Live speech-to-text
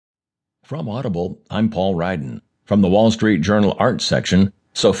From Audible, I'm Paul Ryden. From the Wall Street Journal Arts section,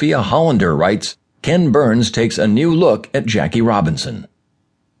 Sophia Hollander writes, Ken Burns takes a new look at Jackie Robinson.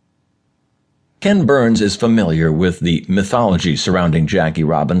 Ken Burns is familiar with the mythology surrounding Jackie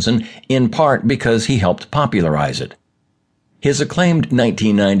Robinson, in part because he helped popularize it. His acclaimed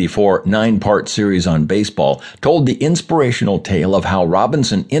 1994 nine-part series on baseball told the inspirational tale of how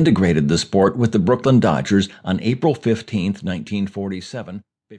Robinson integrated the sport with the Brooklyn Dodgers on April 15, 1947,